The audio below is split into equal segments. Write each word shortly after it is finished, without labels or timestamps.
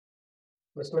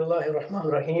Bismillahir Rahmanir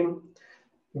Rahim.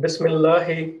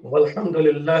 Bismillahi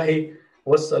walhamdulillahi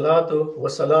wassalatu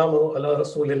wassalamu ala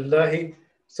rasulillahi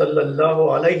sallallahu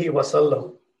alayhi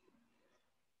wasallam.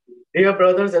 Dear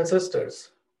brothers and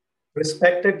sisters,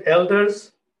 respected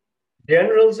elders,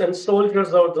 generals and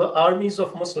soldiers of the armies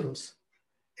of Muslims,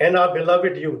 and our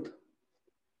beloved youth,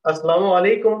 Assalamu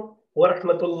alaikum wa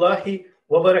rahmatullahi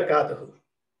wa barakatuhu.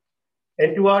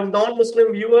 And to our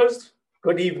non-Muslim viewers,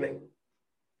 good evening.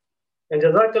 And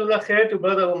Jazakallah khair to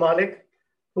Brother Malik,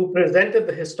 who presented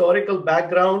the historical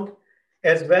background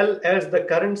as well as the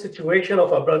current situation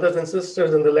of our brothers and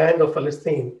sisters in the land of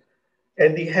Palestine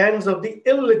at the hands of the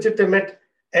illegitimate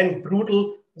and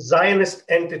brutal Zionist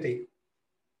entity.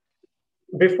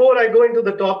 Before I go into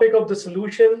the topic of the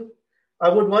solution, I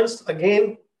would once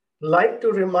again like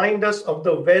to remind us of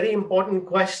the very important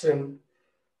question: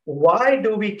 why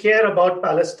do we care about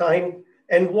Palestine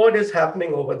and what is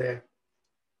happening over there?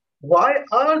 Why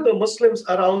are the Muslims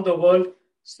around the world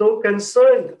so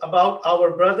concerned about our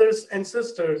brothers and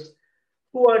sisters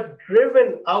who are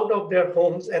driven out of their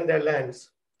homes and their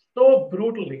lands so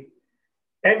brutally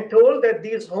and told that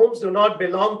these homes do not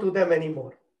belong to them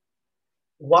anymore?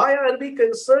 Why are we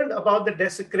concerned about the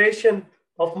desecration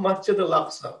of Masjid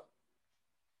al-Aqsa?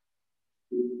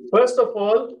 First of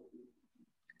all,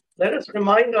 let us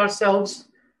remind ourselves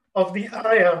of the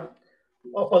ayah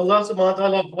of Allah subhanahu wa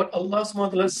ta'ala, what Allah subhanahu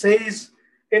wa ta'ala says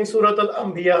in Surah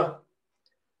Al-Anbiya.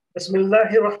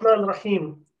 Bismillahir Rahmanir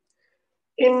Rahim.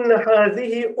 Inna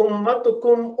hadhihi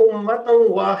ummatukum ummatan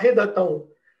wahidatan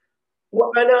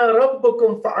wa ana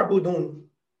rabbukum fa'budun.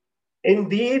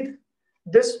 Indeed,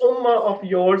 this ummah of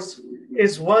yours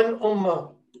is one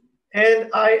ummah,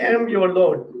 and I am your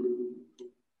Lord.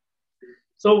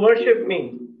 So worship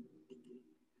me.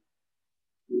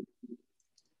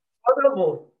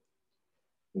 Furthermore,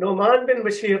 Nu'man bin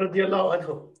Bashir radiallahu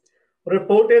anhu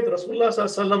reported Rasulullah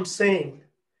sallallahu alaihi wasallam saying,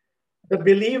 the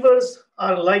believers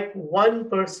are like one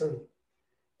person.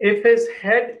 If his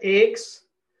head aches,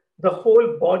 the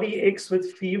whole body aches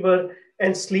with fever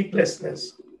and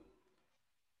sleeplessness.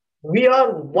 We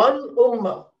are one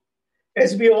ummah,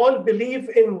 as we all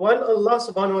believe in one Allah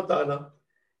subhanahu wa ta'ala,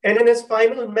 and in his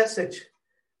final message,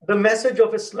 the message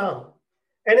of Islam,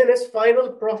 and in his final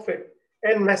prophet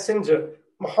and messenger,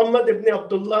 Muhammad ibn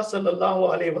Abdullah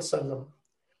sallallahu alayhi wasallam.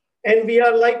 And we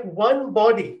are like one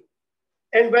body.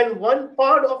 And when one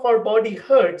part of our body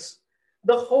hurts,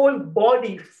 the whole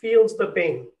body feels the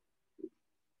pain.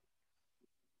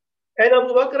 And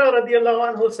Abu Bakr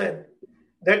radiallahu anhu said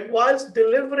that whilst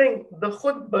delivering the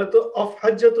khutbah of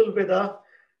Hajjatul Wida,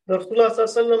 the Rasulullah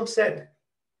sallallahu alayhi wasallam said,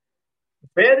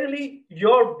 verily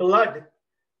your blood,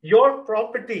 your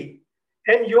property,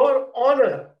 and your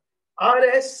honor are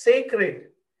as sacred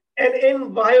and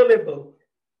inviolable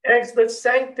as the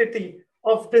sanctity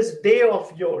of this day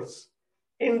of yours,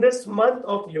 in this month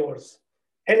of yours,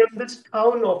 and in this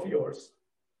town of yours.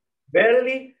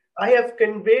 Verily, I have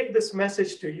conveyed this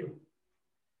message to you.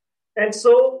 And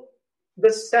so,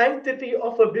 the sanctity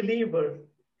of a believer,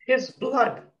 his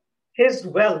blood, his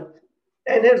wealth,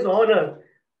 and his honor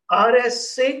are as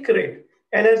sacred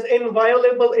and as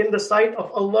inviolable in the sight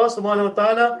of Allah subhanahu wa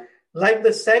ta'ala like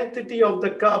the sanctity of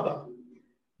the Kaaba.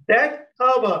 That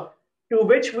Kaaba to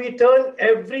which we turn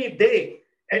every day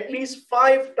at least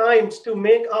 5 times to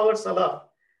make our salah.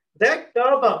 That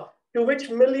Kaaba to which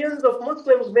millions of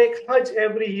Muslims make Hajj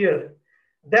every year.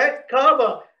 That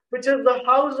Kaaba which is the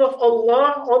house of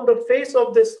Allah on the face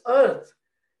of this earth.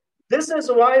 This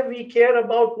is why we care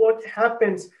about what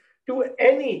happens to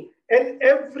any and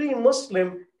every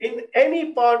Muslim in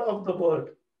any part of the world,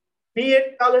 be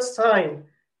it Palestine,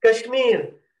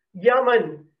 Kashmir,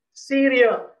 Yemen,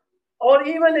 Syria, or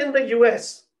even in the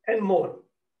US and more.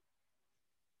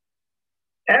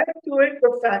 Add to it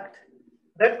the fact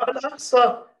that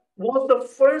Al-Aqsa was the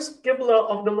first Qibla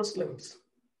of the Muslims.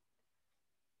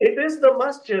 It is the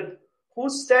masjid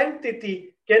whose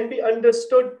sanctity can be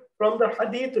understood from the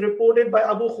hadith reported by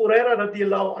Abu Huraira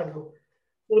radiallahu anhu,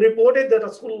 who reported that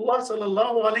Rasulullah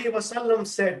sallallahu alayhi wasallam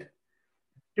said,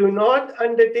 do not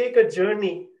undertake a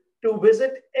journey to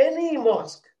visit any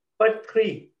mosque but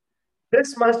 3.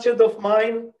 This masjid of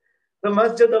mine, the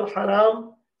Masjid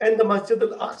al-Haram, and the Masjid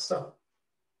al-Aqsa.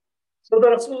 So the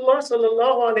Rasulullah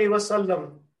sallallahu alayhi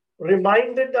wasallam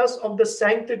reminded us of the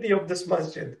sanctity of this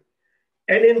masjid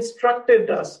and instructed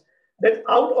us that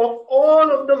out of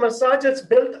all of the masajids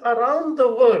built around the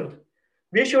world,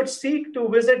 we should seek to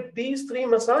visit these 3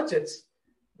 masajids,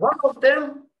 one of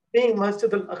them being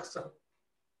Masjid al-Aqsa.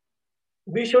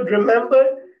 We should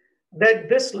remember that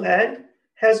this land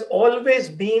has always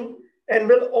been and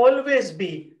will always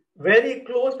be very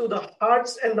close to the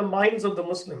hearts and the minds of the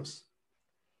Muslims.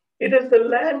 It is the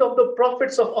land of the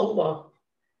prophets of Allah,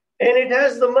 and it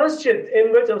has the masjid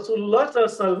in which Rasulullah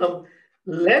ﷺ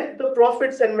led the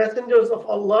prophets and messengers of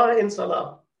Allah in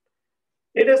salah.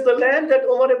 It is the land that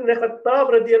Umar ibn Khattab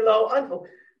radiallahu anhu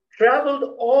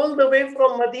traveled all the way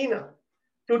from Medina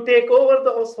to take over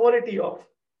the authority of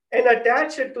and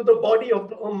attach it to the body of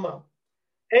the Ummah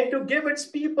and to give its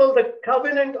people the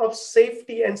covenant of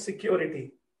safety and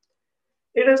security.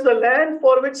 It is the land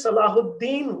for which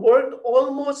Salahuddin worked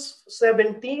almost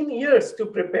 17 years to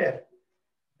prepare.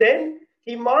 Then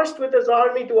he marched with his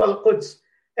army to Al-Quds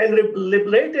and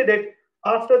liberated it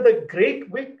after the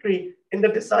great victory in the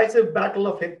decisive Battle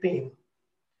of Hittin.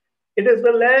 It is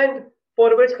the land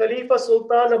for which Khalifa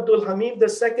Sultan Abdul Hamid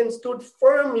II stood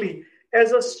firmly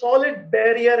as a solid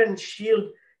barrier and shield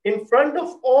in front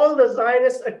of all the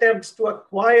Zionist attempts to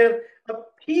acquire a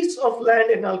piece of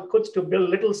land in Al-Quds to build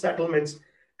little settlements,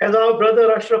 as our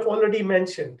brother Ashraf already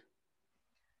mentioned.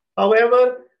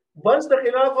 However, once the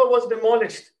Khilafah was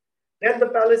demolished, then the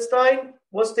Palestine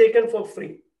was taken for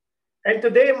free. And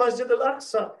today, Masjid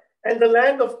al-Aqsa and the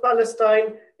land of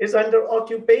Palestine is under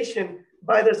occupation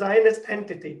by the Zionist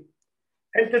entity.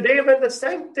 And today, when the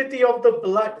sanctity of the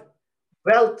blood,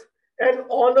 wealth, and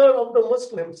honor of the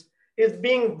Muslims is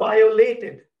being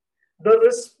violated, the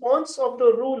response of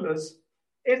the rulers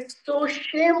is so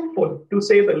shameful, to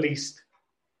say the least.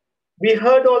 We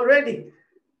heard already,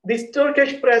 this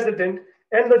Turkish president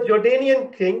and the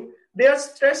Jordanian king, they are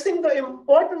stressing the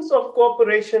importance of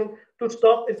cooperation to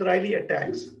stop Israeli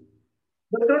attacks.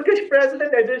 The Turkish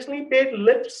president additionally paid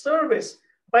lip service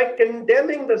by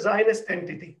condemning the Zionist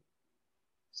entity.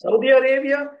 Saudi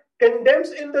Arabia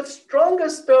condemns in the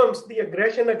strongest terms the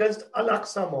aggression against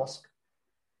Al-Aqsa Mosque.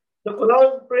 The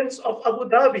Crown Prince of Abu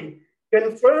Dhabi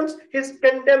confirms his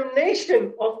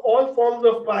condemnation of all forms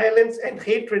of violence and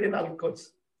hatred in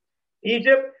Al-Quds.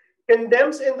 Egypt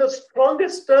condemns in the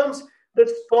strongest terms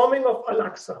the storming of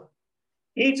Al-Aqsa.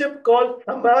 Egypt called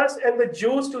Hamas and the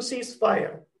Jews to cease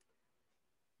fire.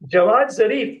 Jawad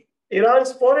Zarif,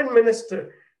 Iran's foreign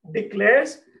minister,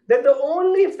 declares that the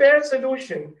only fair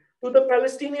solution to the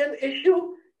Palestinian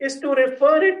issue is to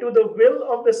refer it to the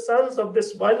will of the sons of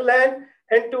this one land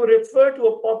and to refer to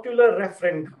a popular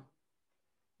referendum.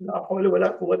 La hawla wa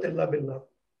la quwwata illa billah.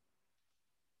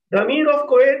 The Amir of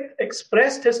Kuwait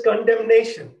expressed his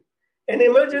condemnation. An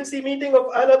emergency meeting of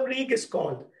Arab League is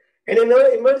called. And an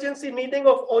emergency meeting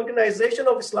of Organization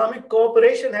of Islamic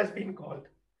Cooperation has been called.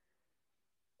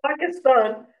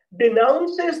 Pakistan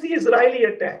denounces the Israeli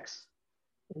attacks.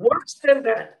 Worse than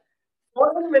that,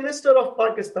 Foreign Minister of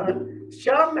Pakistan,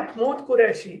 Shah Mahmood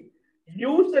Qureshi,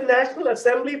 used the National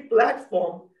Assembly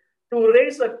platform to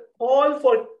raise a call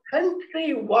for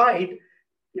countrywide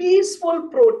peaceful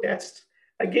protests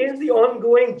against the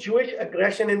ongoing Jewish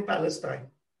aggression in Palestine.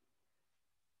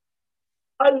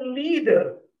 A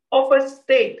leader of a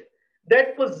state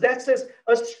that possesses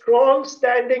a strong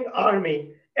standing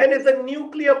army and is a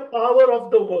nuclear power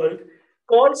of the world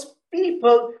calls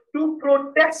people to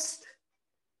protest.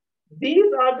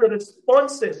 These are the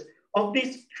responses of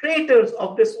these traitors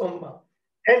of this ummah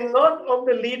and not of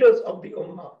the leaders of the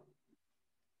ummah.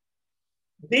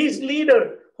 These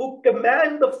leaders who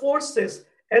command the forces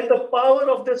and the power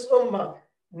of this ummah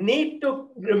need to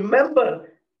remember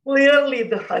clearly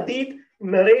the hadith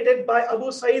narrated by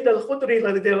Abu Sa'id al-Khudri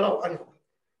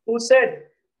who said,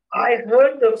 I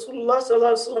heard the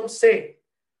Rasulullah say,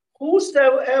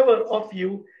 whosoever of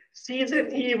you sees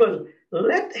an evil,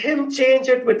 let him change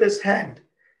it with his hand.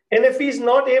 And if he's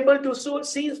not able to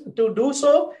do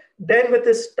so, then with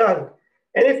his tongue.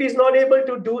 And if he's not able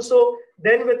to do so,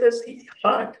 then with his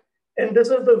heart. And this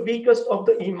is the weakest of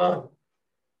the iman.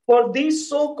 For these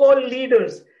so-called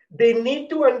leaders, they need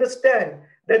to understand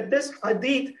that this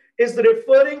hadith is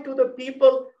referring to the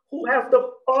people who have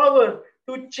the power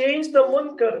to change the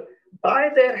munkar by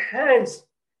their hands,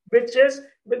 which is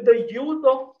with the use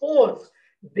of force.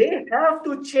 They have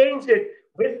to change it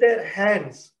with their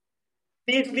hands.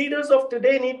 These leaders of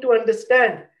today need to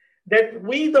understand that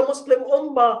we, the Muslim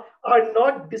Ummah, are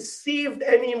not deceived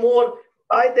anymore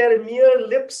by their mere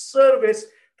lip service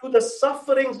to the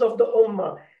sufferings of the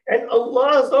Ummah. And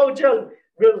Allah Azza wa Jal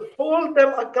will hold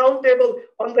them accountable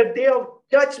on the day of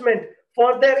judgment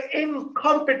for their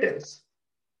incompetence.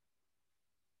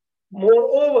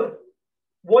 Moreover,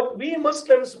 what we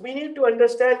Muslims, we need to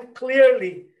understand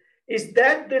clearly is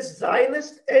that this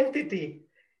Zionist entity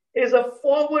is a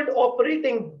forward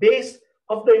operating base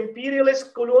of the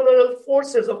imperialist colonial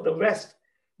forces of the West.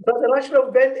 Brother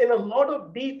Ashraf went in a lot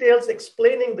of details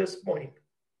explaining this point.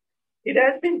 It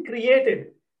has been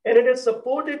created and it is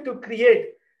supported to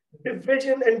create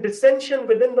division and dissension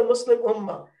within the Muslim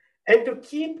Ummah, and to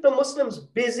keep the Muslims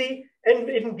busy and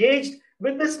engaged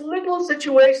with this little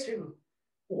situation,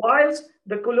 whilst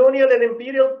the colonial and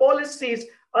imperial policies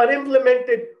are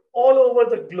implemented all over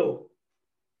the globe.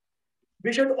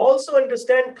 We should also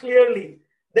understand clearly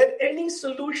that any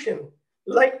solution,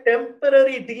 like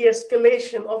temporary de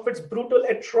escalation of its brutal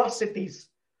atrocities,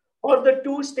 or the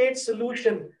two-state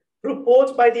solution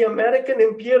proposed by the American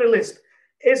imperialist,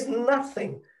 is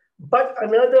nothing but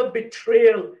another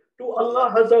betrayal to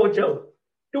Allah Azza wa Jal,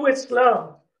 to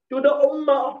Islam, to the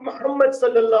Ummah of Muhammad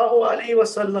sallallahu alaihi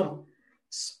wasallam,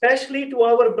 especially to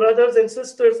our brothers and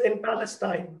sisters in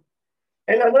Palestine,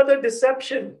 and another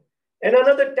deception and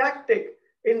another tactic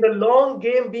in the long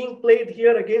game being played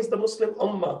here against the Muslim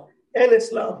Ummah and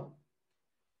Islam.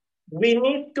 We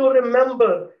need to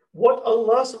remember what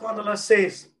Allah subhanahu wa ta'ala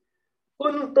says.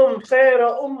 كنتم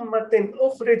خير أمة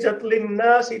أخرجت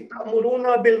للناس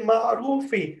تأمرون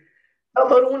بالمعروف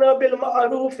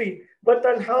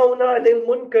وتنهون عن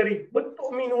المنكر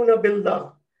وتؤمنون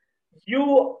بالله.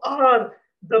 You are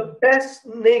the best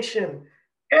nation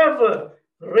ever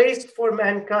raised for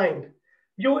mankind.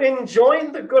 You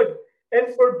enjoin the good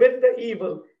and forbid the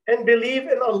evil and believe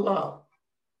in Allah.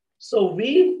 So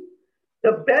we,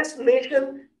 the best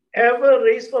nation ever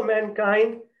raised for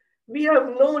mankind, we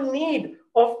have no need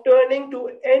of turning to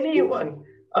anyone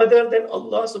other than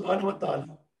Allah subhanahu wa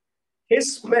ta'ala,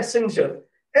 His messenger,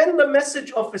 and the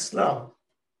message of Islam.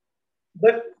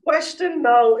 The question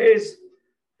now is,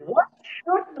 what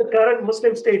should the current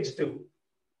Muslim states do?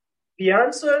 The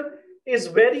answer is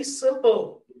very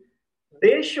simple.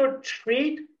 They should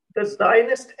treat the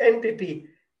Zionist entity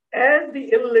as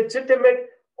the illegitimate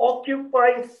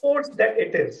occupying force that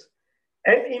it is,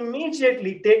 and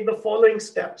immediately take the following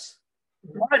steps.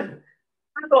 1,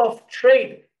 cut off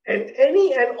trade and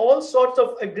any and all sorts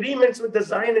of agreements with the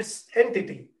Zionist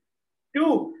entity.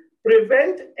 2,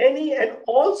 prevent any and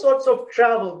all sorts of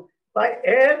travel by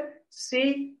air,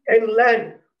 sea, and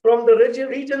land from the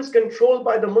regions controlled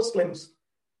by the Muslims.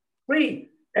 3,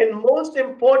 and most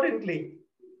importantly,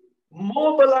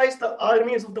 mobilize the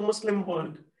armies of the Muslim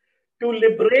world to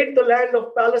liberate the land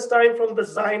of Palestine from the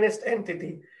Zionist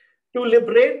entity, to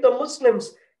liberate the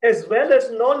Muslims as well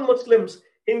as non-Muslims,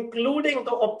 including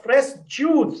the oppressed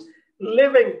Jews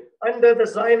living under the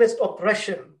Zionist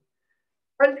oppression.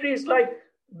 Countries like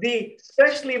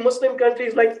especially Muslim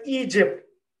countries like Egypt,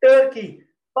 Turkey,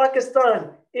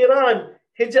 Pakistan, Iran,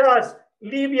 Hijaz,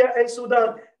 Libya, and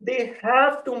Sudan, they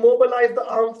have to mobilize the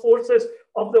armed forces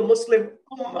of the Muslim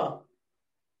Ummah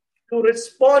to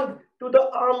respond to the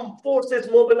armed forces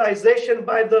mobilization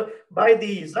by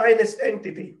the Zionist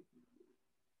entity.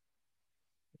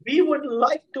 We would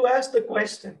like to ask the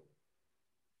question,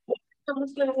 what are the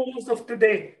Muslim rulers of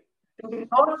today do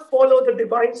not follow the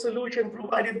divine solution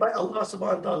provided by Allah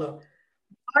subhanahu wa ta'ala?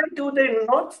 Why do they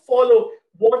not follow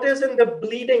what is in the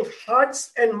bleeding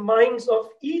hearts and minds of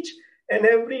each and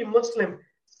every Muslim,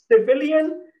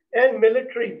 civilian and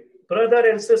military, brother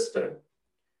and sister?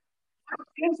 What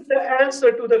is the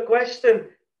answer to the question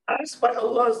asked by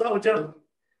Allah Azza wa Jal?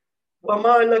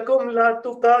 وَمَا لَكُمْ لَا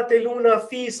تُقَاتِلُونَ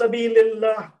فِي سَبِيلِ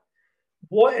اللَّهِ.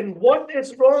 And what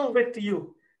is wrong with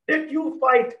you that you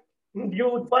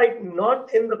fight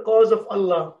not in the cause of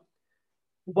Allah?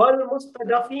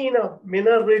 وَالْمُسْتَضَعَفِينَ مِنَ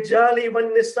الرِّجَالِ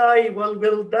وَالنِّسَاءِ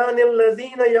وَالْوِلْدَانِ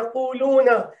الَّذِينَ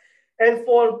يَقُولُونَ. And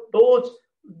for those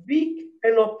weak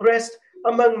and oppressed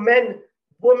among men,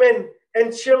 women,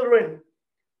 and children,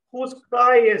 whose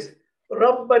cry is,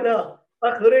 رَبَّنَا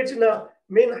أَخْرِجْنَا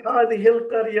مِنْ هَذِهِ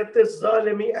الْقَرْيَةِ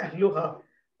الظَّالِمِ أَهْلُهَا.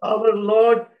 Our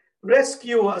Lord,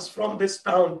 rescue us from this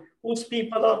town whose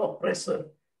people are oppressor.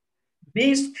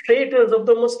 These traitors of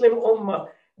the Muslim Ummah,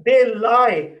 they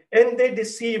lie and they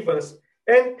deceive us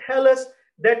and tell us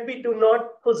that we do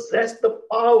not possess the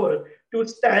power to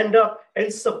stand up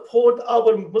and support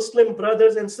our Muslim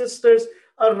brothers and sisters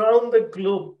around the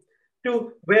globe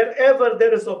to wherever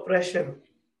there is oppression.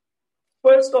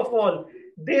 First of all,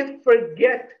 they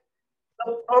forget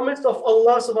the promise of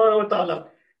Allah subhanahu wa ta'ala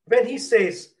when He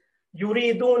says,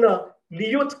 يُرِيدُونَ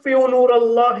لِيُطْفِئُوا نُورَ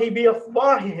اللَّهِ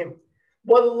بِأَفْوَاهِهِمْ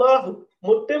وَاللَّهُ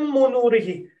مُتِمُّ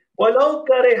نُورِهِ وَلَوْ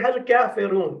كَرِهَ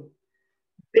الْكَافِرُونَ.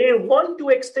 They want to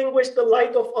extinguish the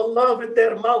light of Allah with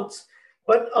their mouths,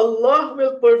 but Allah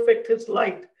will perfect His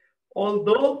light,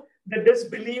 although the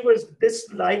disbelievers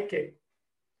dislike it.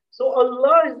 So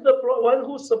Allah is the one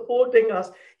who's supporting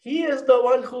us. He is the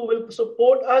one who will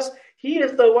support us. He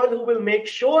is the one who will make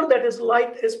sure that His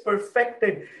light is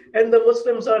perfected and the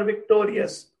Muslims are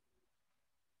victorious.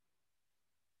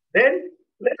 Then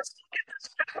let us look at the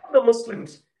strength of the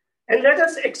Muslims And let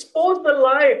us expose the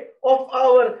lie of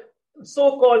our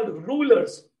so-called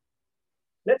rulers.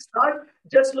 Let's start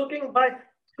just looking by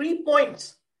 3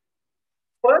 points.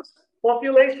 First,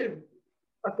 population.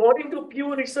 According to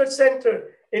Pew Research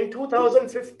Center, in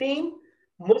 2015,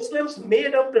 Muslims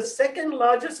made up the second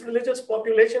largest religious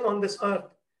population on this earth,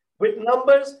 with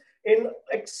numbers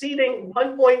exceeding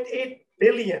 1.8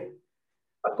 billion.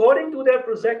 According to their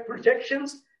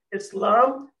projections,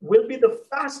 Islam will be the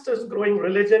fastest growing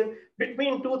religion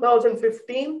between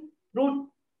 2015 through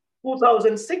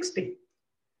 2060.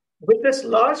 With this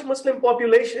large Muslim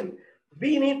population,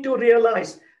 we need to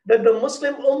realize that the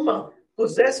Muslim Ummah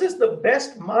possesses the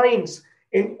best minds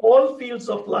in all fields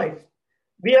of life.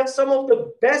 We have some of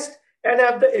the best and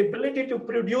have the ability to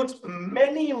produce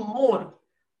many more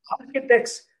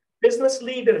architects, business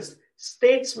leaders,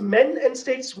 statesmen and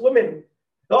stateswomen,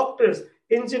 doctors,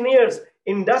 engineers,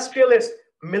 industrialists,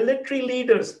 military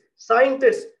leaders,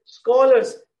 scientists,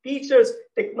 scholars, teachers,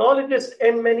 technologists,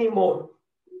 and many more.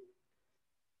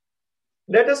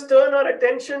 Let us turn our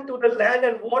attention to the land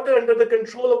and water under the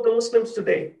control of the Muslims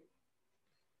today.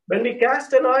 When we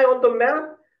cast an eye on the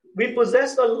map, we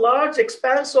possess a large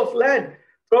expanse of land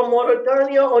from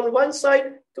Mauritania on one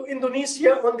side to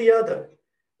Indonesia on the other.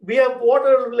 We have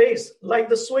waterways like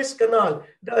the Suez Canal,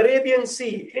 the Arabian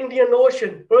Sea, Indian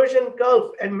Ocean, Persian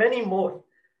Gulf, and many more.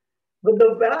 With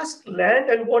the vast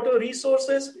land and water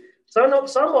resources, some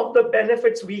of the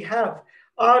benefits we have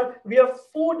are we are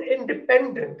food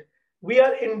independent, we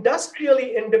are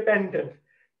industrially independent,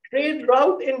 trade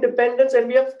route independence, and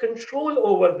we have control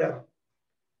over them.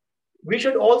 We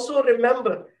should also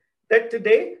remember that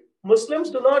today, Muslims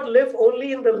do not live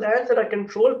only in the lands that are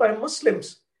controlled by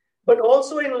Muslims, but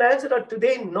also in lands that are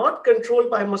today not controlled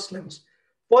by Muslims.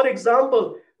 For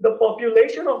example, the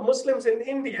population of Muslims in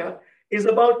India is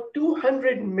about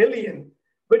 200 million,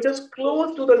 which is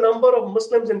close to the number of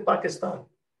Muslims in Pakistan.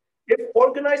 If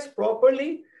organized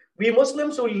properly, we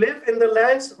Muslims who live in the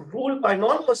lands ruled by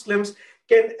non-Muslims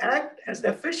can act as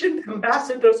efficient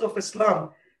ambassadors of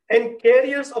Islam and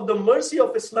carriers of the mercy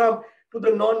of Islam to the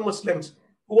non-Muslims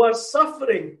who are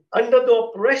suffering under the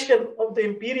oppression of the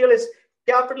imperialist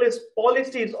capitalist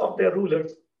policies of their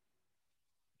rulers.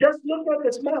 Just look at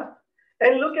this map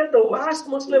and look at the vast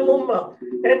Muslim Ummah,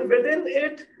 and within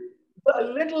it, the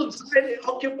little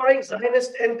occupying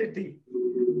Zionist entity.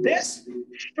 This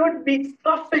should be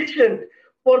sufficient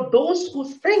for those who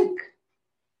think.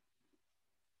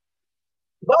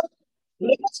 But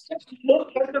let's just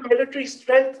look at the military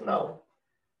strength now.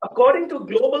 According to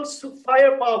Global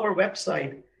Firepower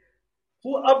website,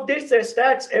 who updates their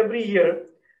stats every year,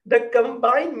 the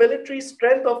combined military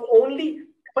strength of only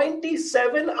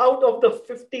 27 out of the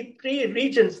 53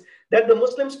 regions that the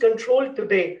Muslims control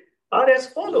today are as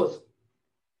follows.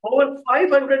 Over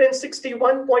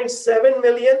 561.7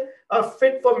 million are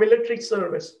fit for military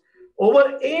service.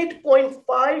 Over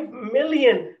 8.5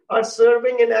 million are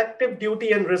serving in active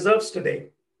duty and reserves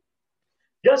today.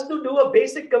 Just to do a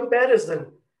basic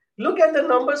comparison, look at the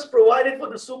numbers provided for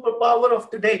the superpower of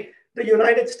today, the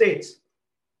United States.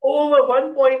 Over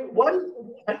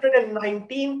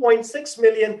 119.6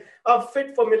 million are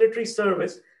fit for military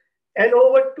service, and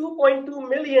over 2.2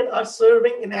 million are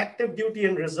serving in active duty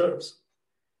and reserves.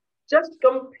 Just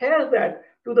compare that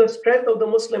to the strength of the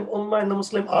Muslim Ummah and the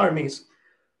Muslim armies.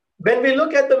 When we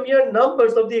look at the mere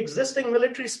numbers of the existing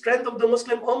military strength of the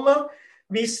Muslim Ummah,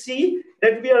 we see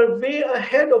that we are way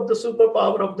ahead of the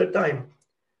superpower of the time.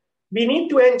 We need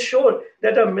to ensure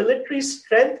that our military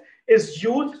strength is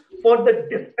used for the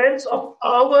defense of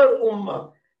our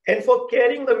Ummah and for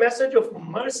carrying the message of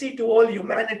mercy to all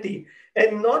humanity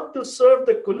and not to serve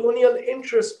the colonial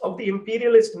interests of the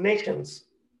imperialist nations.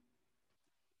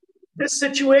 This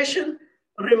situation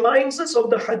reminds us of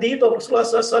the hadith of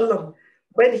Rasulullah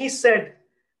when he said,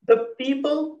 the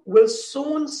people will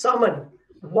soon summon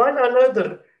one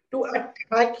another to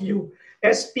attack you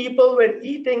as people when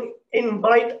eating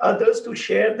invite others to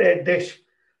share their dish.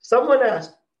 Someone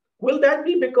asked, will that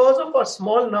be because of our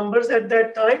small numbers at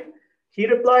that time? He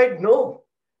replied, no,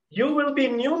 you will be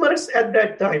numerous at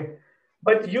that time,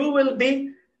 but you will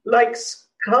be like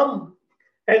scum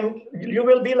and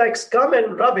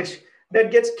rubbish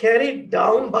that gets carried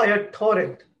down by a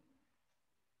torrent.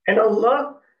 And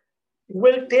Allah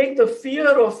will take the fear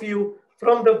of you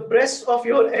from the breast of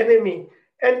your enemy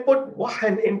and put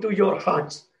wahan into your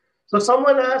hearts. So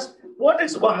someone asked, what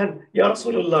is wahan, Ya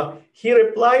Rasulullah? He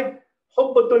replied,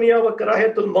 Hubbu dunya wa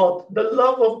karahiyatul maut, the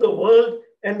love of the world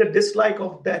and the dislike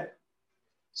of death.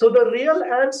 So the real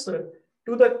answer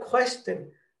to the question,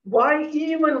 why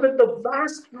even with the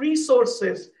vast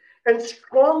resources and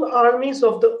strong armies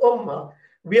of the Ummah,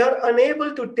 we are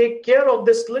unable to take care of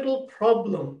this little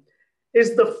problem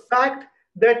is the fact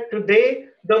that today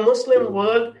the Muslim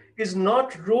world is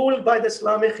not ruled by the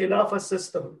Islamic Khilafah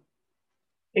system.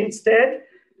 Instead,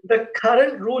 the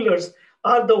current rulers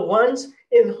are the ones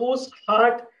in whose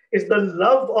heart is the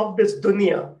love of this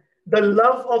dunya, the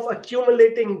love of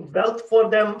accumulating wealth for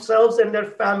themselves and their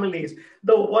families,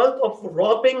 the wealth of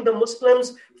robbing the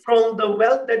Muslims from the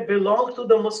wealth that belongs to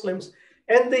the Muslims,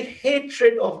 and the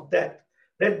hatred of that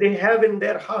they have in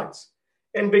their hearts.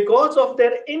 And because of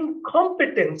their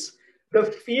incompetence, the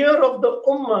fear of the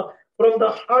ummah from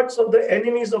the hearts of the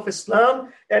enemies of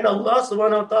Islam and Allah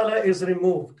subhanahu wa ta'ala is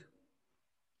removed.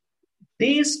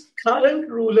 These current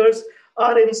rulers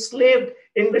are enslaved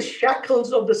in the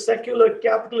shackles of the secular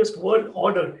capitalist world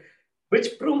order,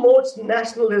 which promotes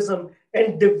nationalism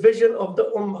and division of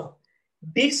the ummah.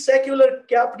 These secular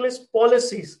capitalist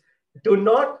policies do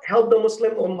not help the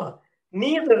Muslim ummah,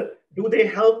 neither do they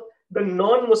help the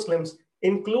non-Muslims,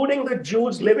 including the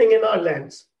Jews living in our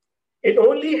lands. It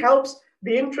only helps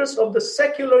the interests of the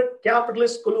secular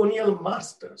capitalist colonial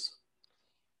masters.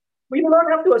 We do not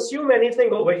have to assume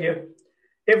anything over here.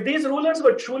 If these rulers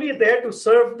were truly there to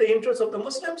serve the interests of the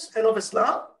Muslims and of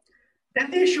Islam, then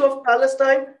the issue of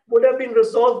Palestine would have been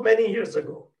resolved many years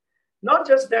ago. Not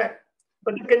just that,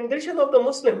 but the condition of the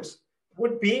Muslims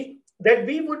would be that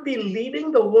we would be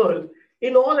leading the world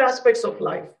in all aspects of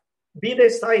life, be they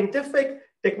scientific,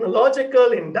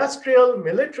 technological, industrial,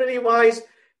 military-wise,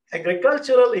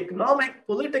 agricultural, economic,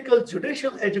 political,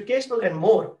 judicial, educational, and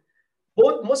more.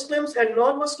 Both Muslims and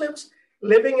non-Muslims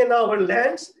living in our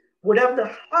lands would have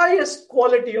the highest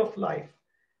quality of life.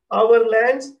 Our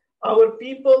lands, our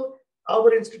people,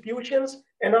 our institutions,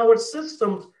 and our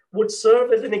systems would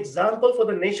serve as an example for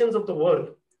the nations of the world.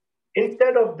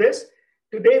 Instead of this,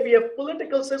 today we have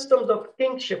political systems of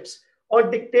kingships or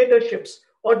dictatorships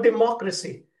or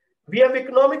democracy. We have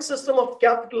economic system of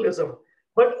capitalism,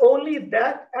 but only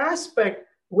that aspect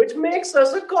which makes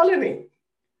us a colony.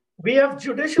 We have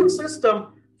judicial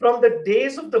system from the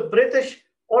days of the British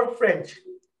or French.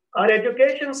 Our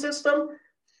education system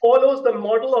follows the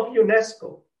model of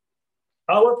UNESCO.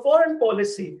 Our foreign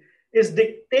policy is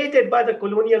dictated by the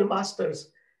colonial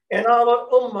masters, and our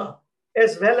ummah,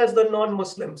 as well as the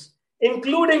non-Muslims,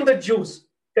 including the Jews,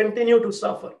 continue to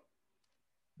suffer.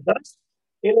 Thus,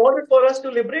 in order for us to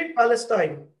liberate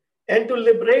Palestine and to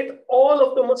liberate all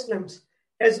of the Muslims,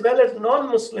 as well as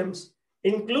non-Muslims,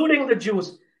 including the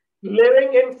Jews,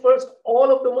 living in first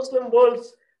all of the Muslim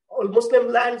worlds, or Muslim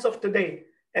lands of today,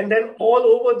 and then all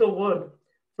over the world,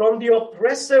 from the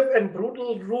oppressive and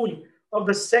brutal rule of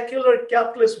the secular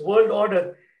capitalist world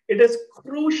order, it is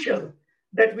crucial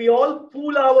that we all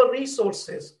pool our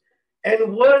resources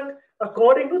and work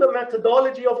according to the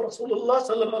methodology of Rasulullah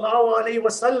sallallahu alaihi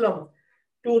wasallam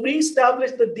to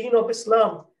reestablish the deen of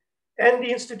Islam and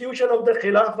the institution of the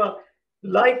Khilafah,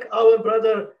 like our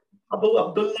brother Abu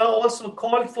Abdullah also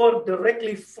called for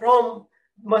directly from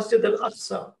Masjid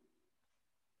al-Aqsa.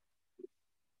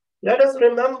 Let us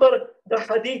remember the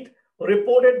hadith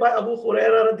reported by Abu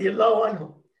Hurairah radiallahu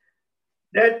anhu,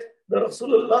 that the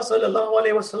Rasulullah sallallahu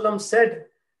alaihi wasallam said,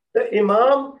 the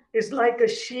Imam is like a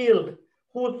shield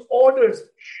whose orders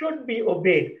should be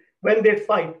obeyed when they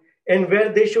fight and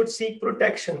where they should seek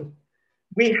protection.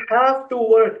 We have to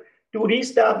work to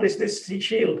reestablish this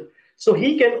shield so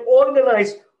he can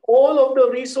organize all of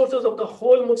the resources of the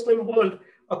whole Muslim world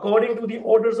according to the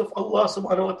orders of Allah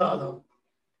subhanahu wa ta'ala.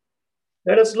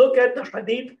 Let us look at the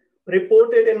hadith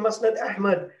reported in Musnad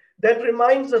Ahmad that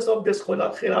reminds us of this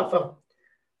Khilafah.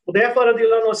 Hudayfa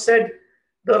radiallahu anhu said,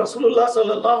 the Rasulullah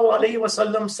sallallahu alayhi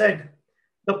wasallam said,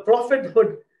 the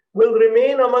prophethood will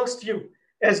remain amongst you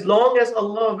as long as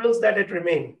Allah wills that it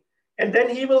remain. And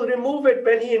then he will remove it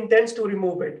when he intends to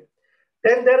remove it.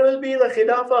 Then there will be the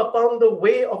Khilafah upon the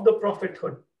way of the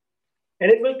prophethood.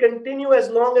 And it will continue as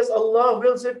long as Allah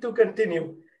wills it to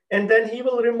continue. And then he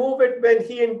will remove it when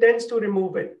he intends to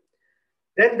remove it.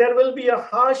 Then there will be a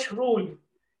harsh rule,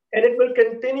 and it will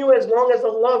continue as long as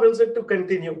Allah wills it to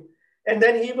continue. And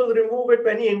then he will remove it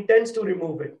when he intends to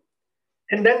remove it.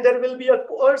 And then there will be a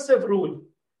coercive rule,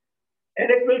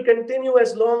 and it will continue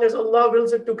as long as Allah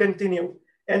wills it to continue.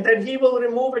 And then he will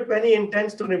remove it when he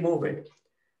intends to remove it.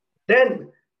 Then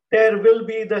there will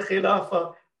be the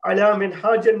Khilafah ala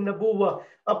minhaj an-nabuwah,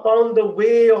 upon the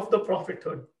way of the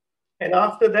prophethood. And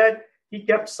after that, he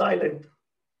kept silent.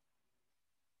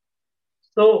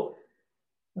 So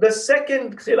the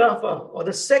second Khilafah, or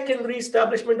the second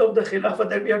reestablishment of the Khilafah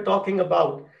that we are talking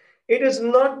about, it is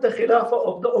not the Khilafah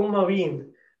of the Umayyad,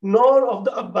 nor of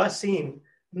the Abbasin,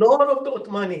 nor of the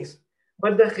Uthmanis,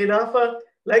 but the Khilafah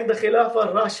like the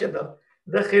Khilafah Rashida,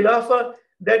 the Khilafah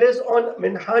that is on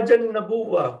Minhaj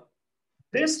al-Nabuwah.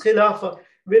 This Khilafah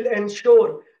will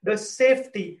ensure the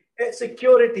safety,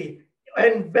 security,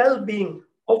 and well-being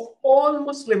of all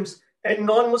Muslims and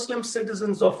non-Muslim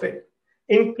citizens of it,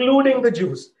 including the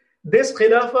Jews. This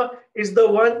Khilafah is the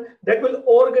one that will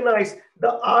organize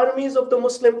the armies of the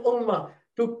Muslim Ummah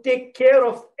to take care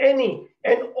of any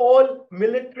and all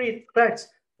military threats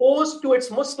posed to its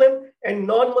Muslim and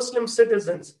non-Muslim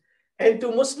citizens and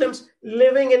to Muslims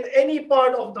living in any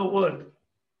part of the world.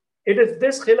 It is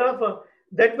this Khilafah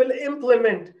that will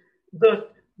implement the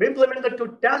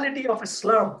totality of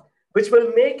Islam, which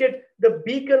will make it the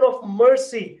beacon of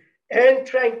mercy and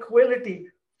tranquility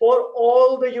for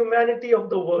all the humanity of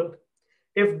the world.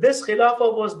 If this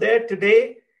Khilafah was there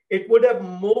today, it would have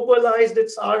mobilized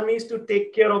its armies to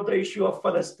take care of the issue of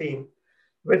Palestine.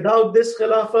 Without this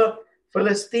Khilafah,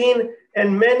 Palestine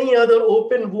and many other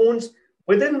open wounds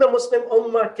within the Muslim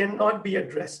Ummah cannot be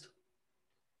addressed.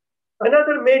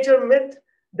 Another major myth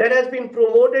that has been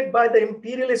promoted by the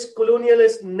imperialist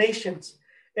colonialist nations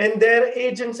and their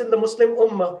agents in the Muslim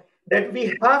Ummah that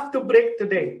we have to break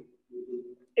today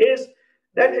is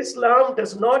that Islam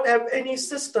does not have any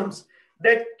systems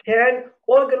that can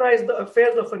organize the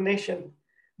affairs of a nation.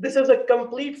 This is a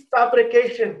complete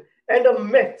fabrication and a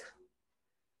myth.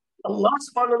 Allah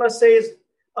subhanahu wa ta'ala says,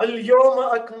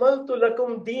 Al-yawma akmaltu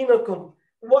lakum deenakum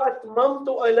wa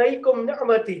atmamtu alaykum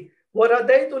ni'mati wa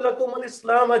radaytu lakum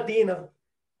al-islam deena.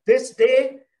 This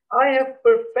day I have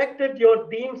perfected your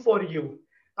deen for you.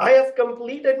 I have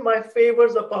completed my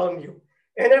favors upon you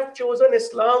and have chosen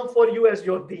Islam for you as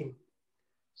your deen.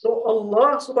 So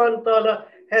Allah subhanahu wa ta'ala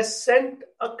has sent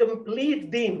a complete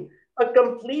deen, a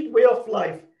complete way of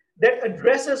life that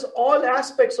addresses all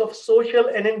aspects of social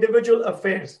and individual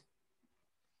affairs.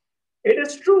 It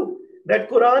is true that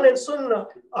Quran and Sunnah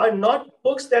are not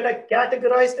books that are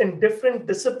categorized in different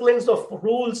disciplines of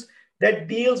rules that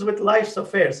deals with life's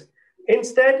affairs.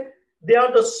 Instead, they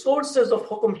are the sources of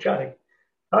Hukum Shari.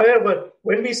 However,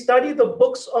 when we study the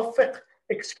books of fiqh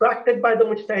extracted by the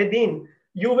Mujtahideen,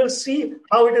 you will see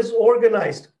how it is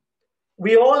organized.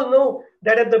 We all know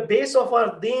that at the base of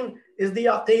our deen is the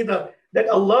aqidah, that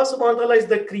Allah subhanahu wa ta'ala is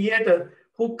the creator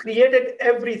who created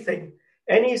everything.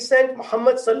 And he sent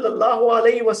Muhammad sallallahu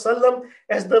alayhi wasallam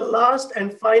as the last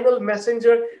and final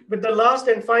messenger with the last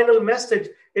and final message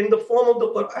in the form of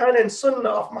the Quran and Sunnah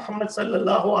of Muhammad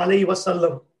sallallahu alayhi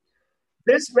wasallam.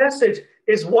 This message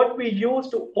is what we use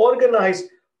to organize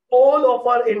all of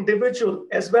our individual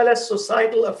as well as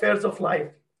societal affairs of life.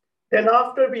 Then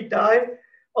after we die,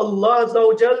 Allah Azza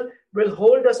wa Jal will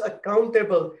hold us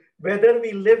accountable whether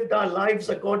we lived our lives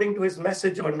according to his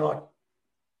message or not.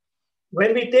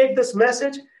 When we take this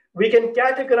message, we can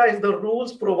categorize the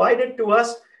rules provided to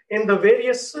us in the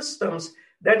various systems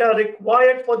that are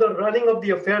required for the running of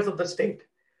the affairs of the state.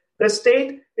 The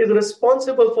state is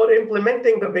responsible for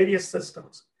implementing the various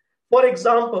systems. For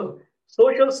example,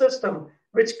 social system,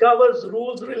 which covers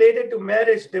rules related to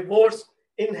marriage, divorce,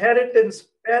 inheritance,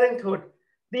 parenthood.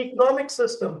 The economic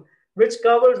system, which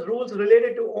covers rules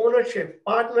related to ownership,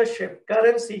 partnership,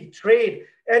 currency, trade,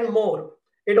 and more.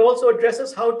 It also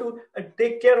addresses how to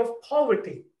take care of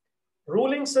poverty.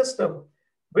 Ruling system,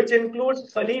 which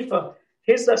includes Khalifa,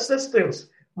 his assistants,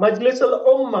 Majlis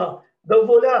al-Ummah, the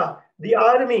Wula, the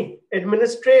army,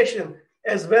 administration,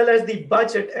 as well as the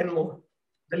budget and more.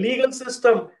 The legal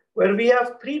system, where we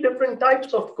have three different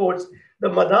types of courts, the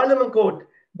Madalim Code,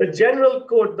 the General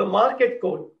Code, the Market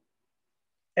Code,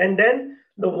 and then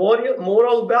the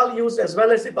moral values as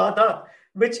well as Ibadah,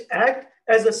 which act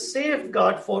as a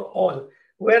safeguard for all,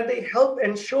 where they help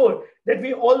ensure that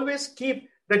we always keep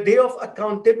the day of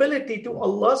accountability to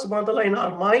Allah subhanahu wa ta'ala in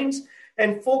our minds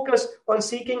and focus on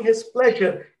seeking his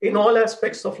pleasure in all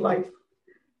aspects of life.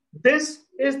 This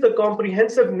is the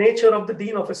comprehensive nature of the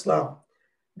Deen of Islam.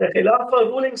 The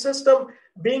Khilafah ruling system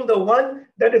being the one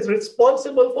that is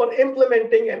responsible for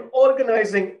implementing and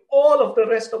organizing all of the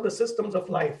rest of the systems of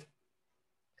life.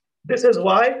 This is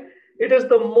why it is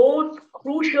the most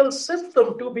crucial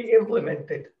system to be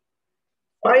implemented.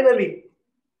 Finally,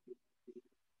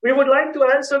 we would like to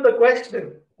answer the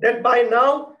question that by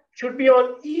now should be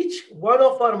on each one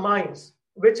of our minds,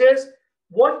 which is,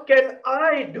 what can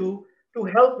I do to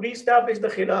help reestablish the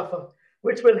Khilafah,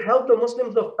 which will help the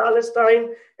Muslims of Palestine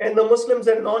and the Muslims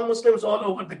and non-Muslims all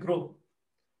over the globe?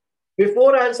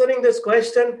 Before answering this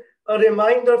question, a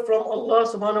reminder from Allah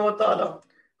subhanahu wa ta'ala,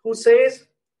 who says,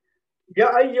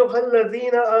 Ya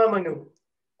ayyuhalladhina amanu,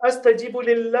 astajibu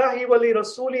lillahi wa li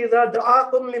rasuli idha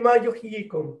da'akum lima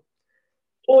yuhyikum.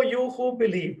 O you who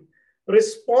believe,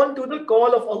 respond to the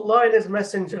call of Allah and his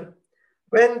messenger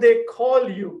when they call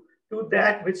you to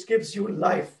that which gives you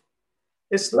life.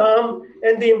 Islam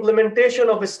and the implementation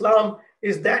of Islam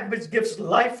is that which gives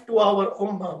life to our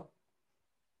ummah.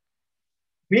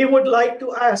 We would like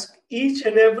to ask each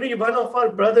and every one of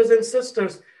our brothers and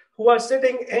sisters who are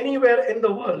sitting anywhere in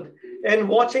the world and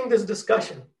watching this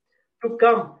discussion to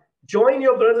come join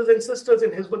your brothers and sisters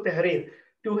in Hizb ut-Tahrir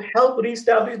to help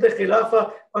reestablish the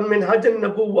Khilafah on Minhaj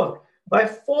al-Nabuwah by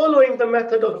following the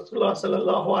method of Rasulullah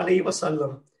sallallahu alaihi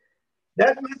wasallam.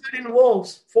 That method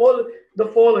involves the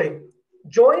following.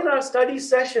 Join our study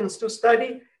sessions to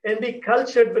study and be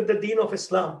cultured with the deen of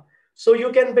Islam, so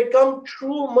you can become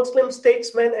true Muslim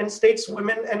statesmen and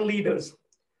stateswomen and leaders.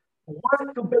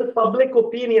 Work to build public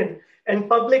opinion and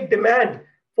public demand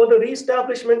for the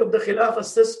reestablishment of the Khilafah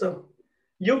system.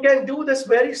 You can do this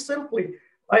very simply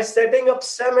by setting up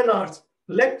seminars,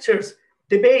 lectures,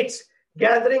 debates,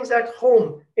 gatherings at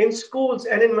home, in schools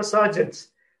and in masajids,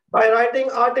 by writing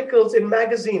articles in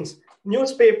magazines,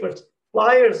 newspapers,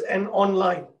 flyers, and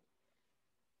online.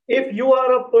 If you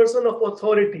are a person of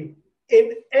authority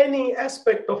in any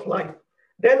aspect of life,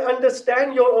 then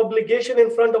understand your obligation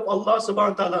in front of Allah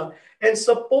subhanahu wa ta'ala and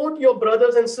support your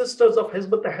brothers and sisters of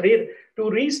Hizb ut-Tahrir to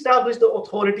reestablish the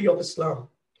authority of Islam.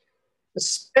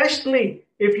 Especially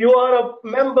if you are a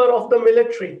member of the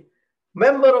military,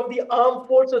 member of the armed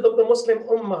forces of the Muslim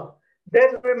Ummah,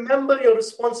 then remember your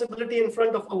responsibility in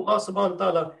front of Allah subhanahu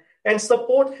wa ta'ala and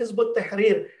support Hizb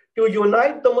ut-Tahrir to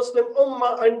unite the Muslim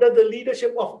Ummah under the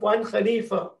leadership of one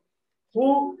Khalifa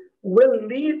who will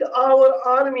lead our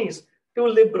armies to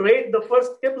liberate the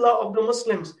first Qibla of the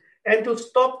Muslims and to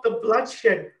stop the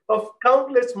bloodshed of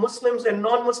countless Muslims and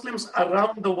non-Muslims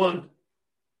around the world.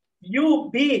 You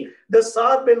be the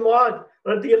Sa'd bin Mu'adh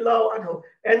radiallahu anhu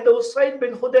and the Usayd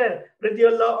bin Hudayr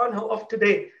radiallahu anhu of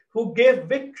today, who gave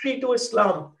victory to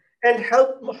Islam and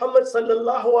helped Muhammad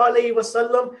sallallahu alayhi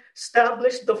wasallam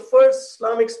establish the first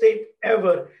Islamic state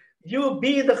ever. You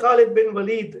be the Khalid bin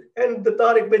Walid and the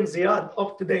Tariq bin Ziyad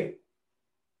of today.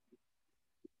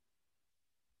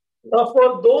 Now,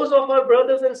 for those of our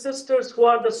brothers and sisters who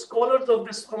are the scholars of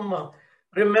this ummah,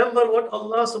 remember what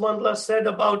Allah subhanahu wa ta'ala said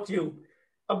about you,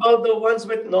 about the ones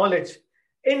with knowledge.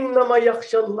 إِنَّمَا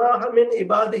يَخْشَى اللَّهَ مِنْ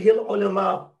عِبَادِهِ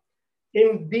الْعُلَمَاءِ.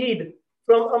 Indeed,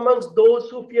 from amongst those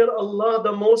who fear Allah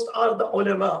the most are the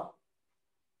ulama.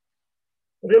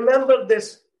 Remember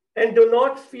this and do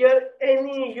not fear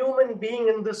any human being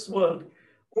in this world.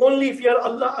 Only fear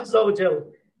Allah Azza wa Jal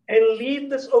and lead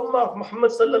this ummah of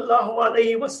Muhammad sallallahu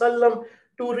alayhi wasallam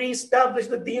to reestablish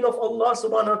the deen of Allah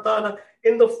subhanahu wa ta'ala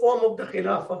in the form of the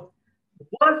Khilafah.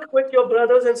 Work with your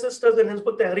brothers and sisters in Hizb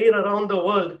ut-Tahrir around the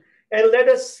world and let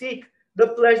us seek the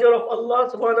pleasure of Allah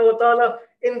subhanahu wa ta'ala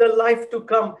in the life to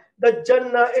come. The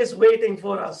Jannah is waiting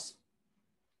for us.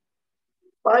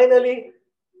 Finally,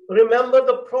 remember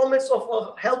the promise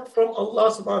of help from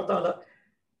Allah subhanahu wa ta'ala.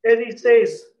 As He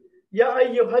says, Ya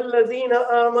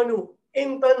ayyuhalladhina amanu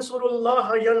in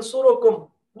tansurullaha yansurukum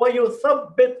wa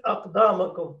yuthabbit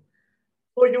aqdamakum.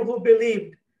 For you who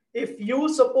believed, if you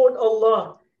support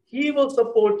Allah, He will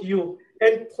support you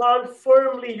and plant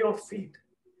firmly your feet.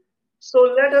 So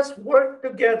let us work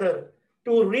together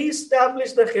to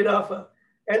reestablish the Khilafah,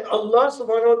 and Allah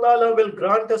subhanahu wa ta'ala will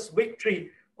grant us victory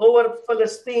over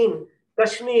Palestine,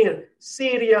 Kashmir,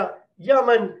 Syria,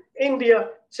 Yemen, India,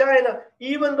 China,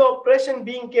 even the oppression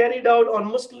being carried out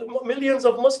on millions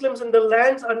of Muslims in the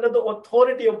lands under the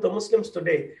authority of the Muslims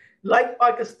today, like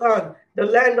Pakistan, the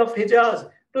land of Hijaz,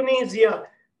 Tunisia,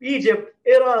 Egypt,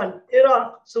 Iran,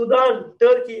 Iraq, Sudan,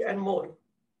 Turkey, and more.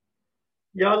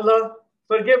 Ya Allah,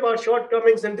 forgive our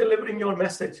shortcomings in delivering your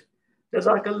message.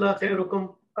 Jazakallah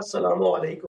khairukum. Assalamu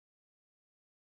alaikum.